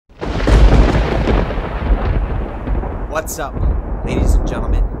What's up, ladies and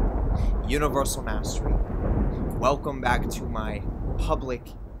gentlemen? Universal Mastery. Welcome back to my public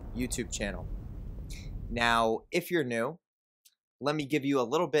YouTube channel. Now, if you're new, let me give you a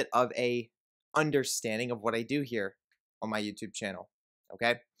little bit of a understanding of what I do here on my YouTube channel,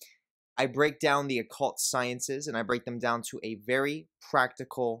 okay? I break down the occult sciences and I break them down to a very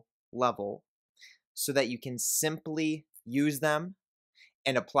practical level so that you can simply use them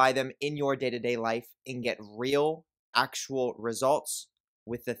and apply them in your day-to-day life and get real, actual results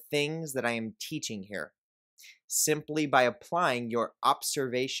with the things that I am teaching here, simply by applying your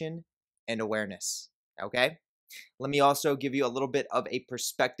observation and awareness, okay? Let me also give you a little bit of a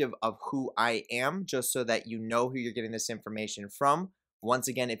perspective of who I am, just so that you know who you're getting this information from. Once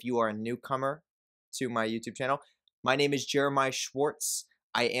again, if you are a newcomer to my YouTube channel, my name is Jeremiah Schwartz.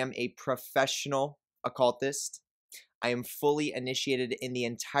 I am a professional occultist. I am fully initiated in the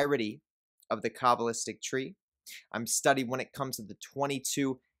entirety of the Kabbalistic tree. I'm studied when it comes to the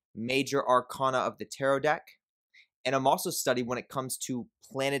 22 major arcana of the tarot deck. And I'm also studied when it comes to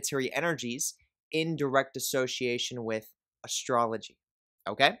planetary energies in direct association with astrology.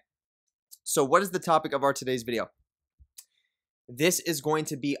 Okay? So what is the topic of our today's video? This is going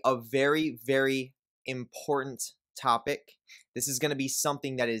to be a very, very important topic. This is going to be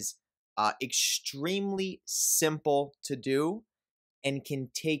something that is extremely simple to do and can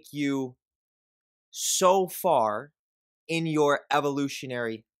take you so far in your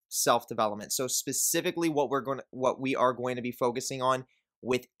evolutionary self-development. So specifically what we are going to be focusing on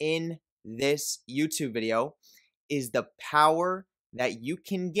within this YouTube video is the power that you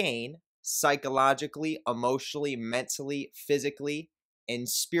can gain psychologically, emotionally, mentally, physically, and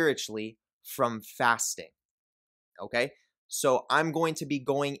spiritually from fasting. Okay? So I'm going to be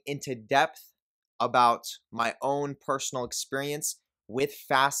going into depth about my own personal experience with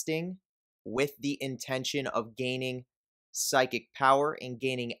fasting, with the intention of gaining psychic power and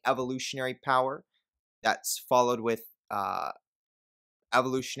gaining evolutionary power. That's followed with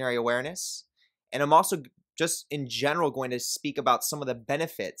evolutionary awareness. And I'm also just in general going to speak about some of the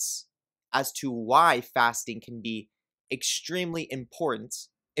benefits as to why fasting can be extremely important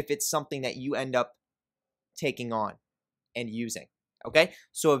if it's something that you end up taking on and using. Okay,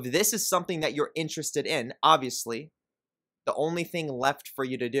 so if this is something that you're interested in, obviously, the only thing left for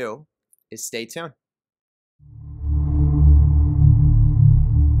you to do is stay tuned.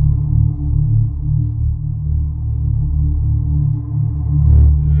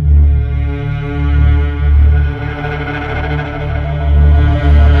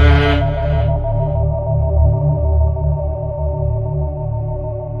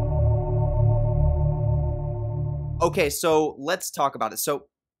 Okay, so let's talk about it. So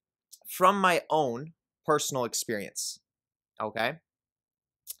from my own personal experience, okay,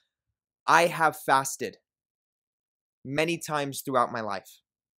 I have fasted many times throughout my life,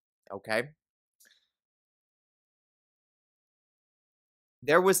 okay?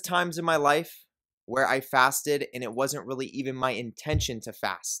 There was times in my life where I fasted and it wasn't really even my intention to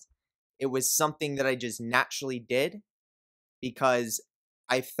fast. It was something that I just naturally did because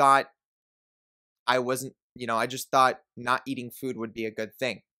I thought I wasn't, I just thought not eating food would be a good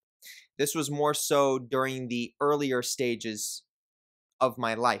thing. This was more so during the earlier stages of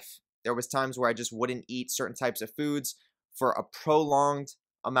my life. There was times where I just wouldn't eat certain types of foods for a prolonged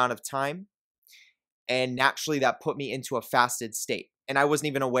amount of time. And naturally that put me into a fasted state. And I wasn't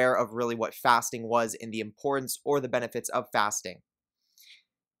even aware of really what fasting was and the importance or the benefits of fasting.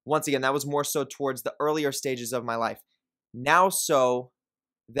 Once again, that was more so towards the earlier stages of my life. Now so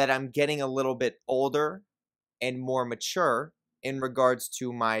that I'm getting a little bit older and more mature in regards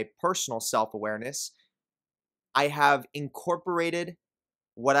to my personal self-awareness, I have incorporated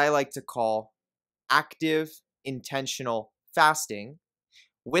what I like to call active intentional fasting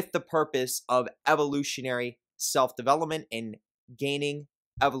with the purpose of evolutionary self-development and gaining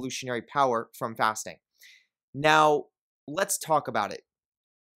evolutionary power from fasting. Now, let's talk about it.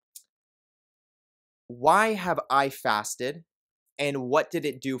 Why have I fasted and what did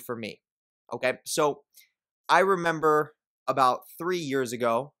it do for me? Okay, so I remember about 3 years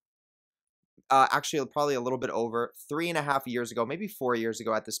ago, actually probably a little bit over, 3.5 years ago, maybe 4 years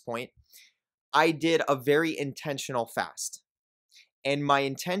ago at this point, I did a very intentional fast. And my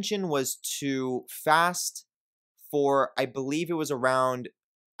intention was to fast for, I believe it was around,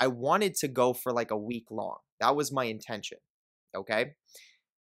 I wanted to go for like a week long. That was my intention, okay?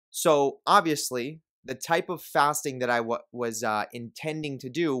 So obviously, the type of fasting that I was intending to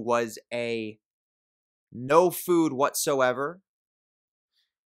do was a no food whatsoever,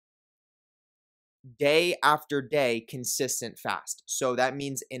 day after day, consistent fast. So that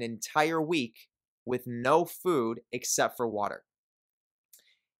means an entire week with no food except for water.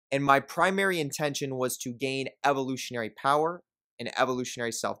 And my primary intention was to gain evolutionary power and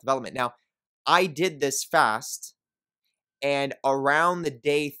evolutionary self-development. Now, I did this fast, and around the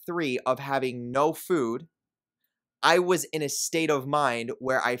day 3 of having no food, I was in a state of mind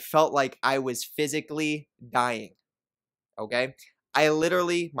where I felt like I was physically dying, okay?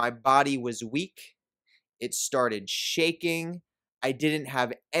 My body was weak. It started shaking. I didn't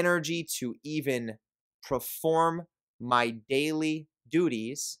have energy to even perform my daily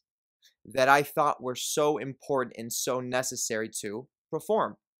duties that I thought were so important and so necessary to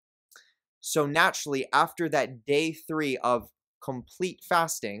perform. So naturally, after that day 3 of complete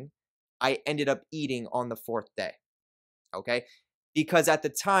fasting, I ended up eating on the 4th day, okay? Because at the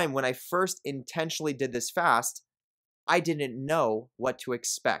time when I first intentionally did this fast, I didn't know what to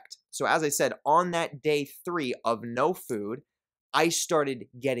expect. So as I said, on that day 3 of no food, I started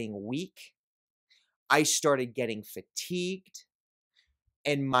getting weak. I started getting fatigued.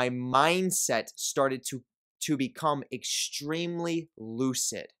 And my mindset started to become extremely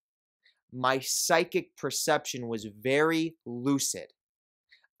lucid. My psychic perception was very lucid.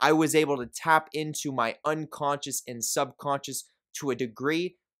 I was able to tap into my unconscious and subconscious to a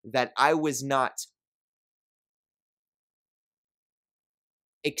degree that I was not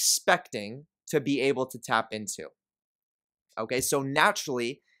expecting to be able to tap into. Okay, so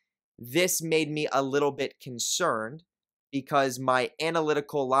naturally, this made me a little bit concerned because my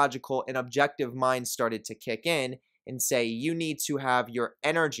analytical, logical, and objective mind started to kick in and say, you need to have your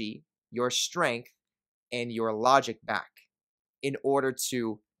energy, your strength, and your logic back in order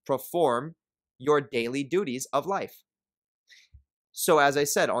to perform your daily duties of life. So as I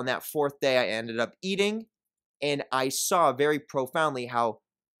said, on that 4th day, I ended up eating, and I saw very profoundly how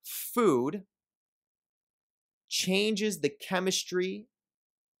food changes the chemistry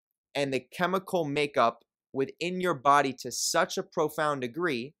and the chemical makeup within your body to such a profound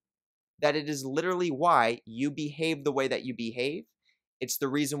degree that it is literally why you behave the way that you behave. It's the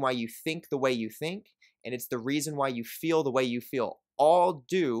reason why you think the way you think, and it's the reason why you feel the way you feel, all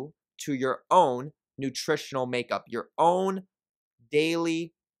due to your own nutritional makeup, your own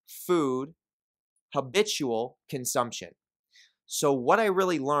daily food, habitual consumption. So what I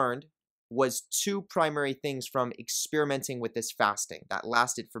really learned was 2 primary things from experimenting with this fasting that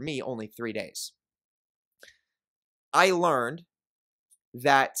lasted for me only 3 days. I learned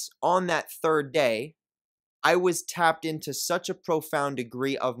that on that 3rd day, I was tapped into such a profound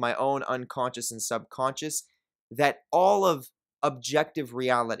degree of my own unconscious and subconscious that all of objective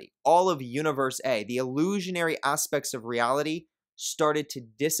reality, all of Universe A, the illusionary aspects of reality, started to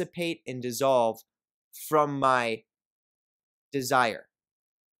dissipate and dissolve from my desire.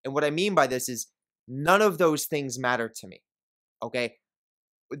 And what I mean by this is none of those things matter to me, okay?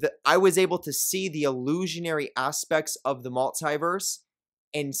 I was able to see the illusionary aspects of the multiverse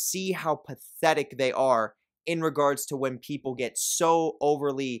and see how pathetic they are in regards to when people get so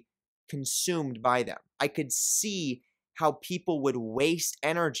overly consumed by them. I could see how people would waste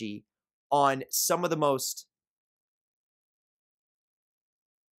energy on some of the most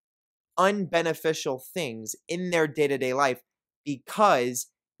unbeneficial things in their day-to-day life because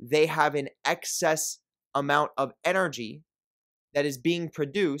they have an excess amount of energy that is being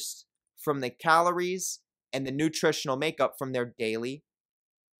produced from the calories and the nutritional makeup from their daily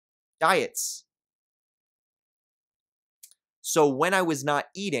diets. So when I was not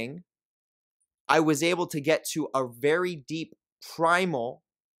eating, I was able to get to a very deep primal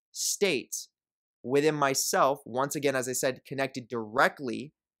state within myself. Once again, as I said, connected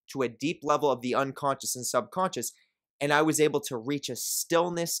directly to a deep level of the unconscious and subconscious. And I was able to reach a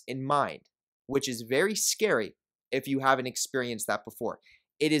stillness in mind, which is very scary if you haven't experienced that before.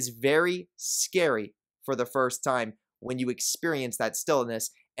 It is very scary for the first time when you experience that stillness.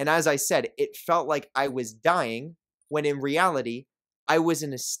 And as I said, it felt like I was dying when in reality, I was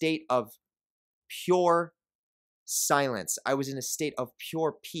in a state of pure silence. I was in a state of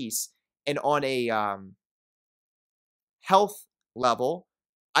pure peace. And on a health level,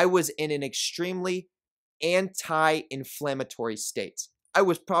 I was in an extremely anti-inflammatory state. I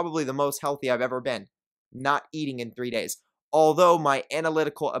was probably the most healthy I've ever been, not eating in 3 days. Although my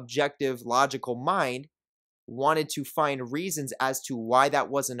analytical, objective, logical mind wanted to find reasons as to why that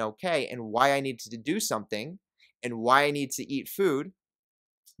wasn't okay and why I needed to do something and why I need to eat food,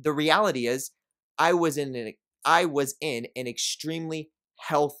 the reality is I was in an extremely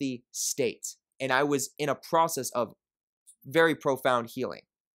healthy state, and I was in a process of very profound healing,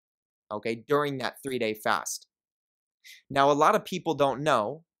 okay, during that 3-day fast. Now, a lot of people don't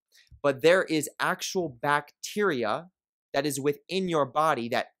know, but there is actual bacteria that is within your body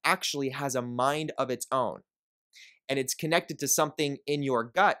that actually has a mind of its own. And it's connected to something in your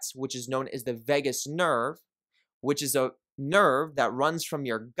guts, which is known as the vagus nerve, which is a nerve that runs from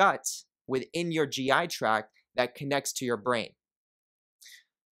your gut within your GI tract that connects to your brain.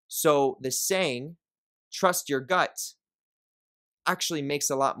 So the saying, trust your gut, actually makes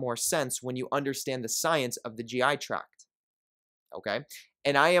a lot more sense when you understand the science of the GI tract. Okay?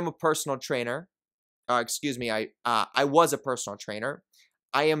 And I am a personal trainer. I was a personal trainer.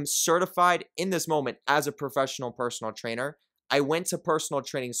 I am certified in this moment as a professional personal trainer. I went to personal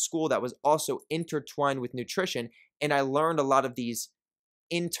training school that was also intertwined with nutrition, and I learned a lot of these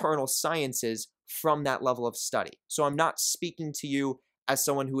internal sciences from that level of study. So I'm not speaking to you as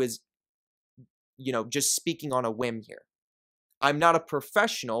someone who is, just speaking on a whim here. I'm not a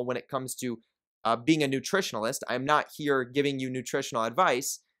professional when it comes to being a nutritionalist. I'm not here giving you nutritional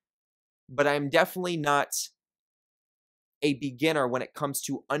advice, but I'm definitely not a beginner when it comes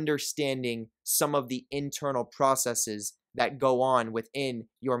to understanding some of the internal processes that go on within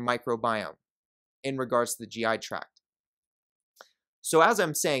your microbiome in regards to the GI tract. So as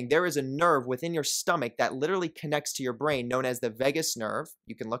I'm saying, there is a nerve within your stomach that literally connects to your brain known as the vagus nerve.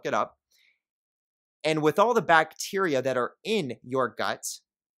 You can look it up. And with all the bacteria that are in your gut,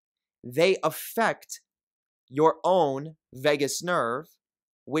 they affect your own vagus nerve,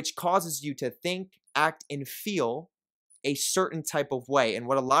 which causes you to think, act, and feel a certain type of way. And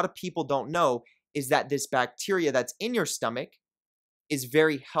what a lot of people don't know is that this bacteria that's in your stomach is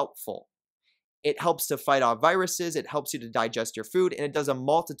very helpful. It helps to fight off viruses, it helps you to digest your food, and it does a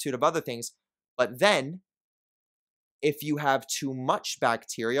multitude of other things. But then, if you have too much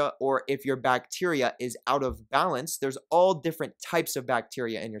bacteria, or if your bacteria is out of balance, there's all different types of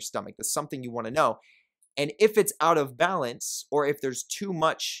bacteria in your stomach. That's something you want to know. And if it's out of balance, or if there's too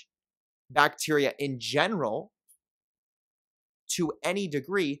much bacteria in general, to any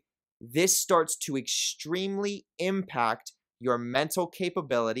degree, this starts to extremely impact your mental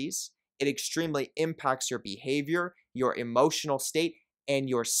capabilities. It extremely impacts your behavior, your emotional state, and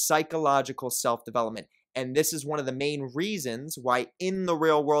your psychological self-development. And this is one of the main reasons why in the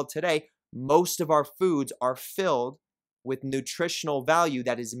real world today, most of our foods are filled with nutritional value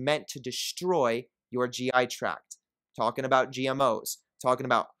that is meant to destroy your GI tract. Talking about GMOs, talking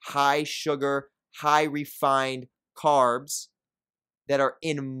about high sugar, high refined carbs that are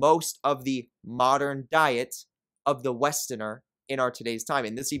in most of the modern diet of the Westerner in our today's time.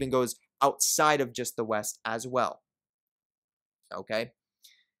 And this even goes outside of just the West as well. Okay?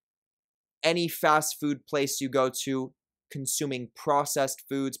 Any fast food place you go to, consuming processed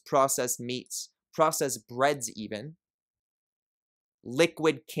foods, processed meats, processed breads even,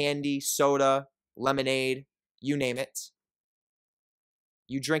 liquid candy, soda, lemonade, you name it.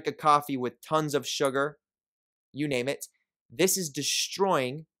 You drink a coffee with tons of sugar, you name it. This is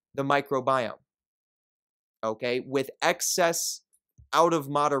destroying the microbiome. Okay? With excess, out of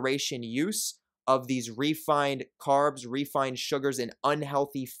moderation use of these refined carbs, refined sugars, and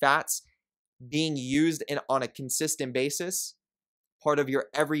unhealthy fats being used on a consistent basis, part of your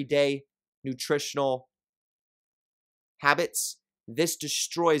everyday nutritional habits, this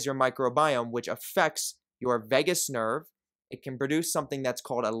destroys your microbiome, which affects your vagus nerve. It can produce something that's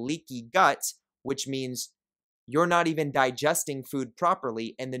called a leaky gut, which means you're not even digesting food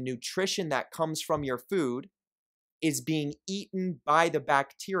properly, and the nutrition that comes from your food is being eaten by the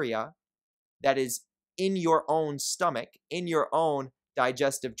bacteria that is in your own stomach, in your own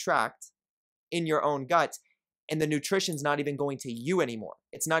digestive tract, in your own gut, and the nutrition's not even going to you anymore.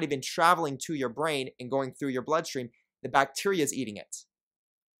 It's not even traveling to your brain and going through your bloodstream. The bacteria is eating it.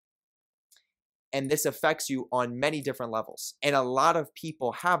 And this affects you on many different levels. And a lot of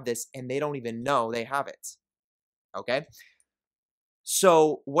people have this and they don't even know they have it. Okay?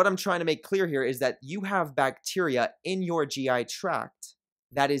 So what I'm trying to make clear here is that you have bacteria in your GI tract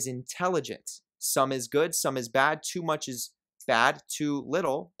that is intelligent. Some is good, some is bad. Too much is bad. Too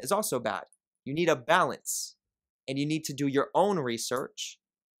little is also bad. You need a balance. And you need to do your own research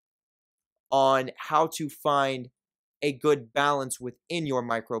on how to find a good balance within your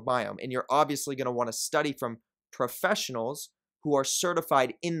microbiome. And you're obviously going to want to study from professionals who are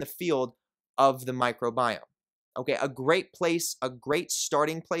certified in the field of the microbiome. Okay, a great place, a great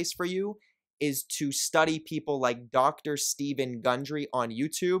starting place for you is to study people like Dr. Stephen Gundry on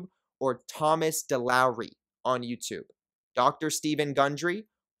YouTube or Thomas DeLowry on YouTube. Dr. Stephen Gundry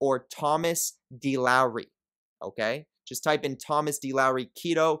or Thomas DeLowry. Okay, just type in Thomas DeLowry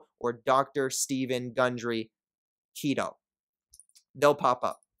keto or Dr. Stephen Gundry keto. They'll pop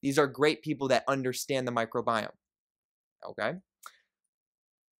up. These are great people that understand the microbiome. Okay?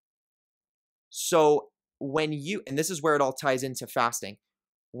 So when you, and this is where it all ties into fasting,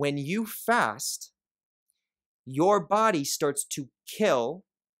 when you fast, your body starts to kill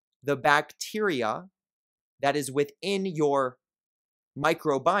the bacteria that is within your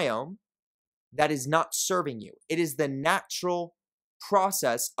microbiome that is not serving you. It is the natural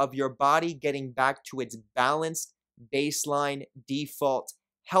process of your body getting back to its balanced, baseline, default,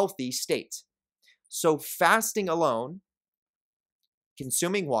 healthy state. So fasting alone,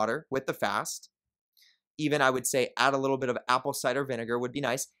 consuming water with the fast, even I would say add a little bit of apple cider vinegar would be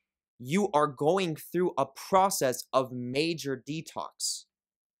nice. You are going through a process of major detox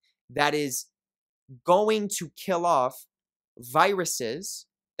that is going to kill off viruses,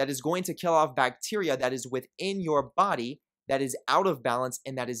 that is going to kill off bacteria that is within your body that is out of balance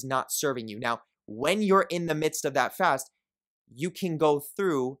and that is not serving you. Now, when you're in the midst of that fast, you can go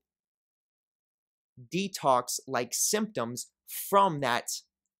through detox-like symptoms from that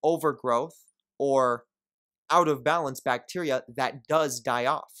overgrowth or out of balance bacteria that does die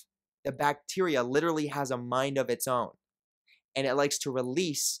off. The bacteria literally has a mind of its own, and it likes to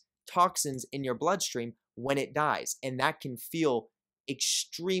release toxins in your bloodstream when it dies, and that can feel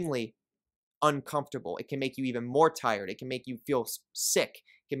extremely uncomfortable. It can make you even more tired. It can make you feel sick.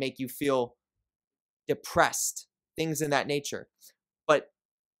 It can make you feel depressed, things in that nature. But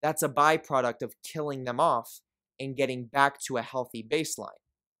that's a byproduct of killing them off and getting back to a healthy baseline.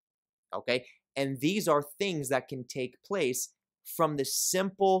 Okay? And these are things that can take place from the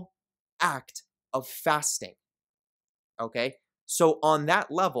simple act of fasting. Okay? So on that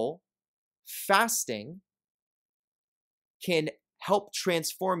level, fasting can help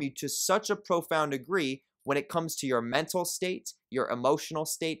transform you to such a profound degree when it comes to your mental state, your emotional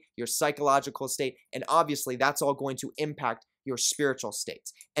state, your psychological state, and obviously that's all going to impact your spiritual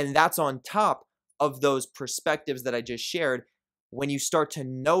states. And that's on top of those perspectives that I just shared when you start to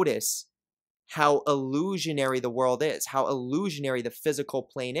notice how illusionary the world is, how illusionary the physical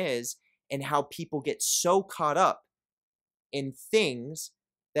plane is, and how people get so caught up in things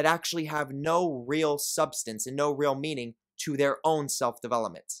that actually have no real substance and no real meaning to their own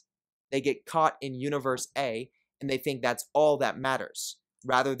self-development. They get caught in universe A and they think that's all that matters,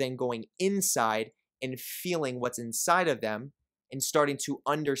 rather than going inside and feeling what's inside of them and starting to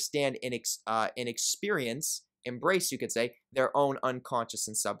understand and experience, embrace, you could say, their own unconscious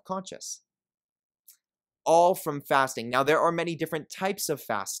and subconscious. All from fasting. Now, there are many different types of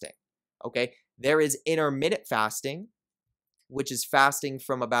fasting, okay? There is intermittent fasting, which is fasting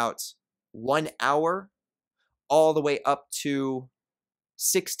from about 1 hour all the way up to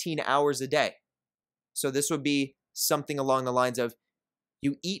 16 hours a day. So this would be something along the lines of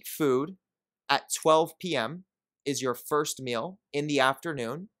you eat food at 12 p.m. is your first meal in the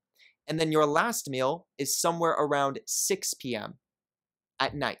afternoon, and then your last meal is somewhere around 6 p.m.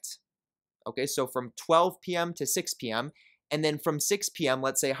 at night. Okay, so from 12 p.m. to 6 p.m., and then from 6 p.m.,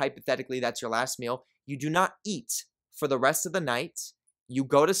 let's say hypothetically that's your last meal, you do not eat for the rest of the night. You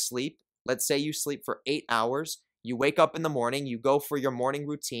go to sleep. Let's say you sleep for 8 hours. You wake up in the morning, you go for your morning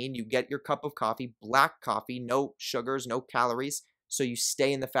routine, you get your cup of coffee, black coffee, no sugars, no calories, so you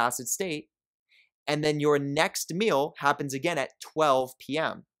stay in the fasted state. And then your next meal happens again at 12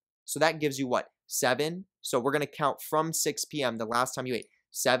 p.m. So that gives you what? 7? So we're going to count from 6 p.m. the last time you ate.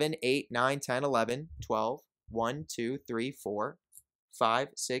 7, 8, 9, 10, 11, 12, 1, 2, 3, 4, 5,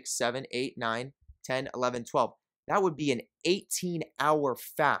 6, 7, 8, 9, 10, 11, 12. That would be an 18-hour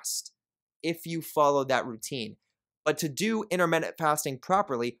fast if you follow that routine. But to do intermittent fasting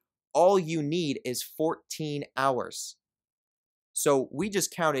properly, all you need is 14 hours. So we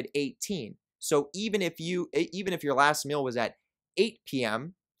just counted 18. So even if your last meal was at 8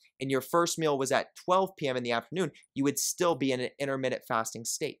 p.m. and your first meal was at 12 p.m. in the afternoon, you would still be in an intermittent fasting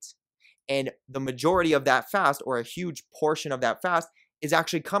state. And the majority of that fast, or a huge portion of that fast, is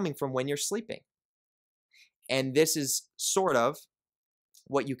actually coming from when you're sleeping. And this is sort of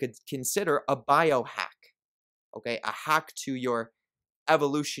what you could consider a biohack. Okay, a hack to your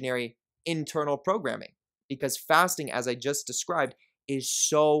evolutionary internal programming. Because fasting, as I just described, is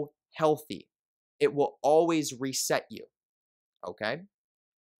so healthy. It will always reset you. Okay?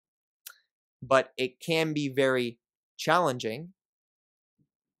 But it can be very challenging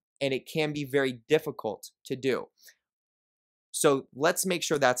and it can be very difficult to do. So let's make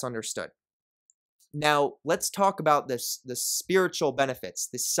sure that's understood. Now, let's talk about the spiritual benefits,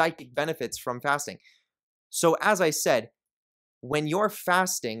 the psychic benefits from fasting. So as I said, when you're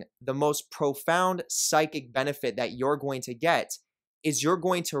fasting, the most profound psychic benefit that you're going to get is you're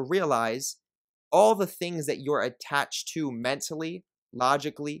going to realize all the things that you're attached to mentally,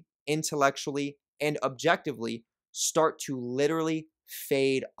 logically, intellectually, and objectively start to literally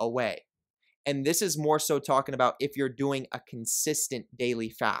fade away. And this is more so talking about if you're doing a consistent daily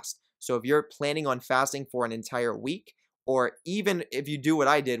fast. So if you're planning on fasting for an entire week, or even if you do what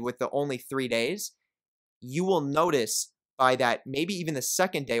I did with the only 3 days, you will notice by that, maybe even the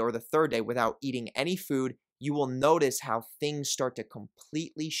second day or the third day without eating any food, you will notice how things start to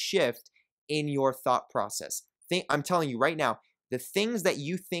completely shift in your thought process. I'm telling you right now, the things that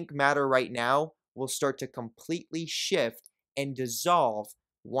you think matter right now will start to completely shift and dissolve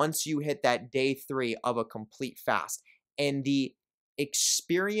once you hit that day 3 of a complete fast. And the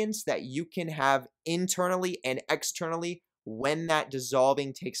experience that you can have internally and externally when that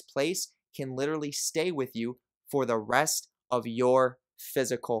dissolving takes place can literally stay with you for the rest of your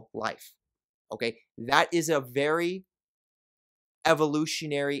physical life. Okay, that is a very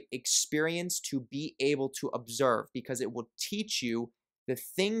evolutionary experience to be able to observe, because it will teach you the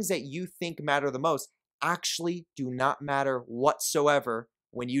things that you think matter the most actually do not matter whatsoever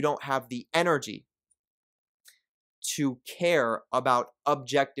when you don't have the energy to care about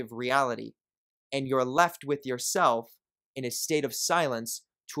objective reality, and you're left with yourself in a state of silence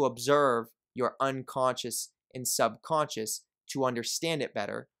to observe your unconscious and subconscious to understand it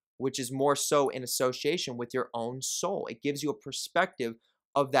better, which is more so in association with your own soul. It gives you a perspective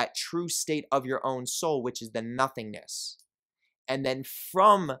of that true state of your own soul, which is the nothingness. And then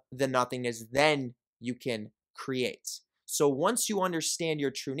from the nothingness, then you can create. So once you understand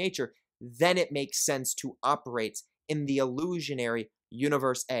your true nature, then it makes sense to operate in the illusionary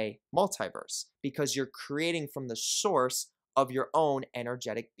Universe-A multiverse, because you're creating from the source of your own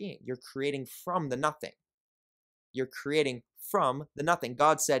energetic being. You're creating from the nothing. You're creating from the nothing.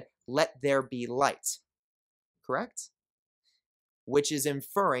 God said, "Let there be light." Correct? Which is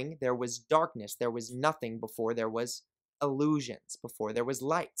inferring there was darkness. There was nothing before there was illusions, before there was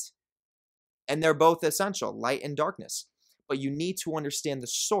light. And they're both essential, light and darkness. But you need to understand the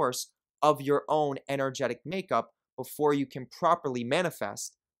source of your own energetic makeup before you can properly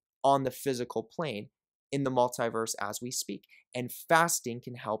manifest on the physical plane in the multiverse as we speak. And fasting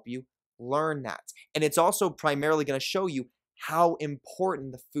can help you learn that. And it's also primarily going to show you how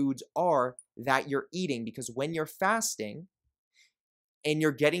important the foods are that you're eating, because when you're fasting and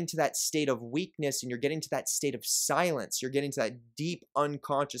you're getting to that state of weakness and you're getting to that state of silence, you're getting to that deep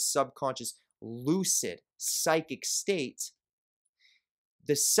unconscious, subconscious, lucid, psychic state,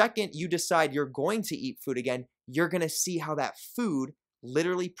 the second you decide you're going to eat food again, you're going to see how that food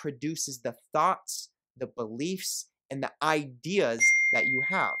literally produces the thoughts, the beliefs, and the ideas that you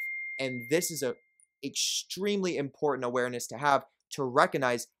have. And this is a extremely important awareness to have, to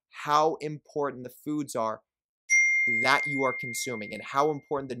recognize how important the foods are that you are consuming and how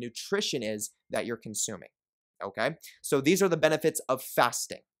important the nutrition is that you're consuming. Okay? So these are the benefits of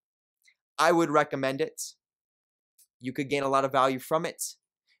fasting. I would recommend it. You could gain a lot of value from it.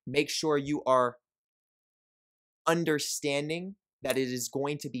 Make sure you are understanding that it is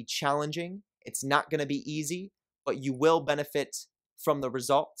going to be challenging. It's not going to be easy, but you will benefit from the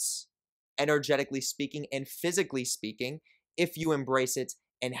results, energetically speaking and physically speaking, if you embrace it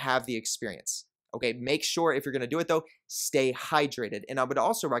and have the experience. Okay, make sure if you're going to do it though, stay hydrated. And I would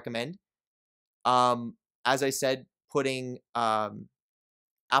also recommend, as I said, putting a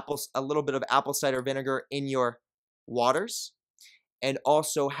little bit of apple cider vinegar in your waters, and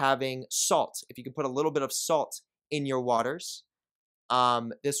also having salt. If you can put a little bit of salt in your waters,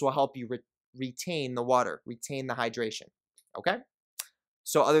 this will help you retain the water, retain the hydration. Okay?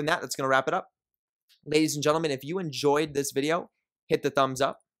 So other than that, that's going to wrap it up. Ladies and gentlemen, if you enjoyed this video, hit the thumbs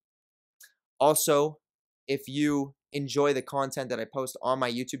up. Also, if you enjoy the content that I post on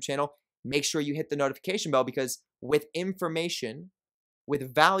my YouTube channel, make sure you hit the notification bell, because with information,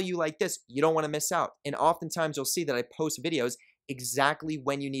 with value like this, you don't want to miss out. And oftentimes you'll see that I post videos exactly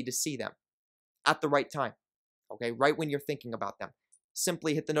when you need to see them, at the right time. Okay, right when you're thinking about them.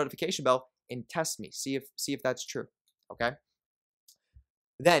 Simply hit the notification bell and test me. See if that's true. Okay?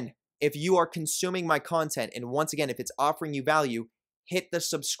 Then, if you are consuming my content, and once again, if it's offering you value, hit the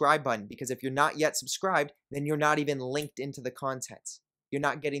subscribe button, because if you're not yet subscribed, then you're not even linked into the content. You're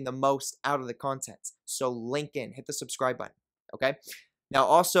not getting the most out of the content. So link in, hit the subscribe button. Okay? Now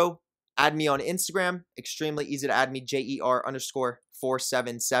also, add me on Instagram. Extremely easy to add me,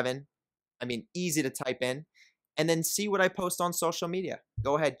 JER_477. I mean, easy to type in. And then see what I post on social media.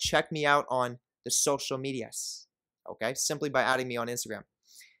 Go ahead, check me out on the social medias. Okay? Simply by adding me on Instagram.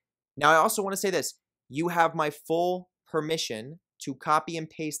 Now, I also want to say this. You have my full permission to copy and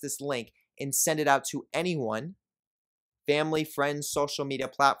paste this link and send it out to anyone, family, friends, social media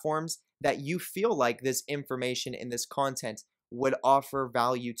platforms, that you feel like this information and this content would offer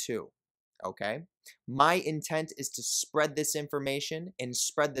value to. okay? My intent is to spread this information and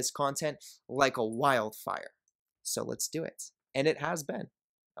spread this content like a wildfire. So let's do it. And it has been,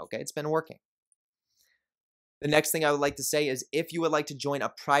 okay? It's been working. The next thing I would like to say is if you would like to join a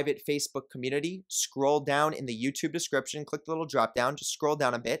private Facebook community, scroll down in the YouTube description, click the little drop down, just scroll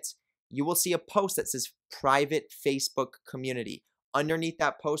down a bit. You will see a post that says private Facebook community. Underneath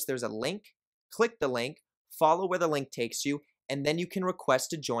that post, there's a link. Click the link, follow where the link takes you, and then you can request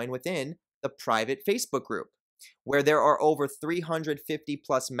to join within the private Facebook group where there are over 350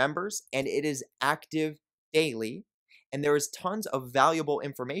 plus members and it is active daily. And there is tons of valuable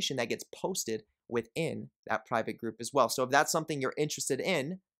information that gets posted within that private group as well. So if that's something you're interested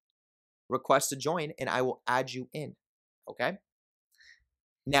in, request to join and I will add you in, okay?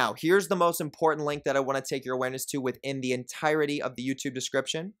 Now, here's the most important link that I want to take your awareness to within the entirety of the YouTube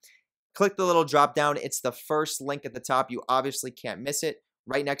description. Click the little drop down. It's the first link at the top. You obviously can't miss it.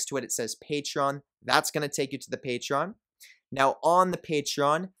 Right next to it, it says Patreon. That's going to take you to the Patreon. Now, on the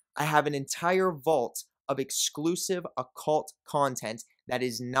Patreon, I have an entire vault of exclusive occult content that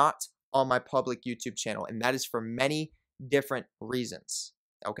is not on my public YouTube channel, and that is for many different reasons,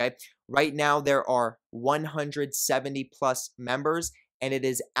 okay? Right now, there are 170 plus members, and it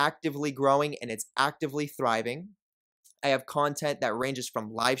is actively growing, and it's actively thriving. I have content that ranges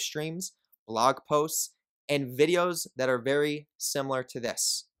from live streams, blog posts, and videos that are very similar to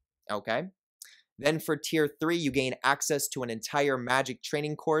this, okay? Then for Tier 3, you gain access to an entire magic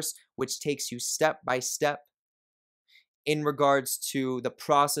training course, which takes you step by step in regards to the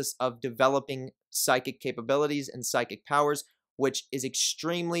process of developing psychic capabilities and psychic powers, which is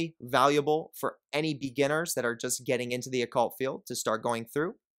extremely valuable for any beginners that are just getting into the occult field to start going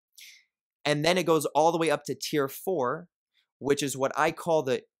through. And then it goes all the way up to Tier 4, which is what I call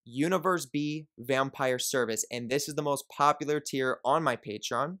the Universe.B Vampire Service. And this is the most popular tier on my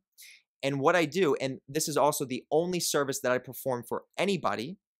Patreon. And what I do, and this is also the only service that I perform for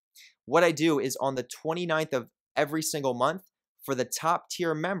anybody, what I do is on the 29th of every single month, for the top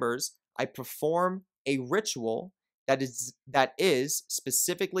tier members, I perform a ritual that is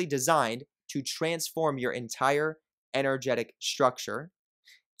specifically designed to transform your entire energetic structure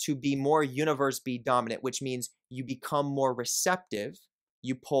to be more Universe.B dominant, which means you become more receptive,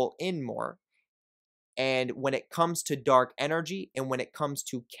 you pull in more, and when it comes to dark energy and when it comes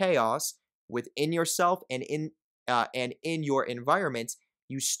to chaos within yourself and in your environment,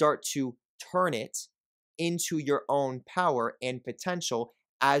 you start to turn it into your own power and potential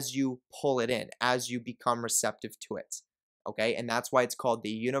as you pull it in, as you become receptive to it, okay? And that's why it's called the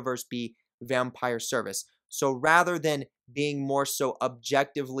Universe.B Vampire Service. So rather than being more so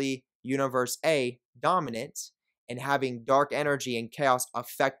objectively Universe.A dominant and having dark energy and chaos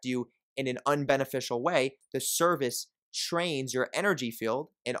affect you in an unbeneficial way, the service trains your energy field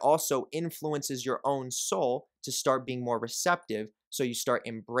and also influences your own soul to start being more receptive. So you start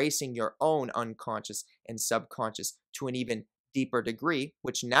embracing your own unconscious and subconscious to an even deeper degree,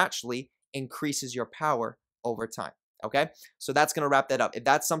 which naturally increases your power over time. Okay, so that's going to wrap that up. If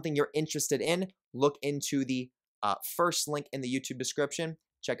that's something you're interested in, look into the first link in the YouTube description.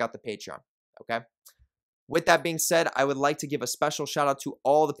 Check out the Patreon. Okay. With that being said, I would like to give a special shout out to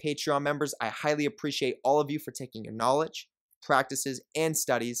all the Patreon members. I highly appreciate all of you for taking your knowledge, practices, and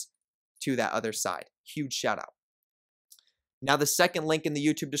studies to that other side. Huge shout out. Now, the second link in the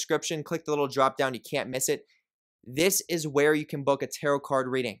YouTube description, click the little drop down. You can't miss it. This is where you can book a tarot card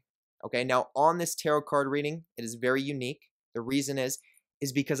reading. Okay, now on this tarot card reading, it is very unique. The reason is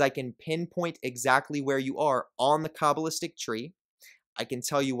because I can pinpoint exactly where you are on the Kabbalistic tree. I can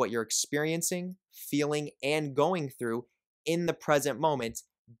tell you what you're experiencing, feeling, and going through in the present moment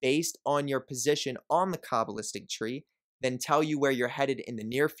based on your position on the Kabbalistic tree, then tell you where you're headed in the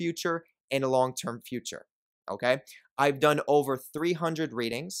near future and a long-term future, okay? I've done over 300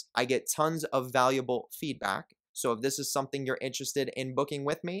 readings. I get tons of valuable feedback. So if this is something you're interested in booking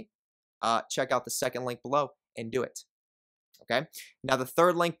with me, check out the second link below and do it, okay? Now, the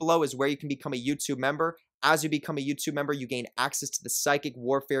third link below is where you can become a YouTube member. As you become a YouTube member, you gain access to the Psychic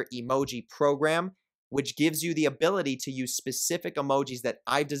Warfare Emoji Program, which gives you the ability to use specific emojis that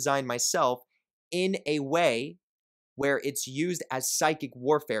I've designed myself in a way where it's used as psychic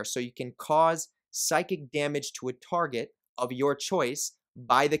warfare. So you can cause psychic damage to a target of your choice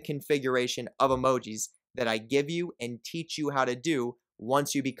by the configuration of emojis that I give you and teach you how to do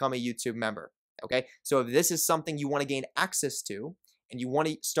once you become a YouTube member. Okay, so if this is something you want to gain access to, and you want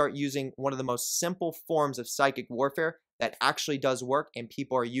to start using one of the most simple forms of psychic warfare that actually does work and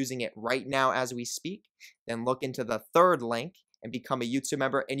people are using it right now as we speak, then look into the third link and become a YouTube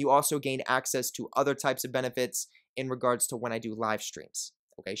member. And you also gain access to other types of benefits in regards to when I do live streams.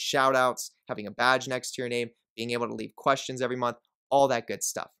 Okay, shout outs, having a badge next to your name, being able to leave questions every month, all that good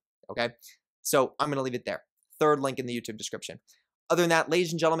stuff. Okay, so I'm going to leave it there. Third link in the YouTube description. Other than that,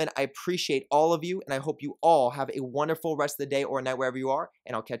 ladies and gentlemen, I appreciate all of you, and I hope you all have a wonderful rest of the day or night wherever you are,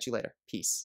 and I'll catch you later. Peace.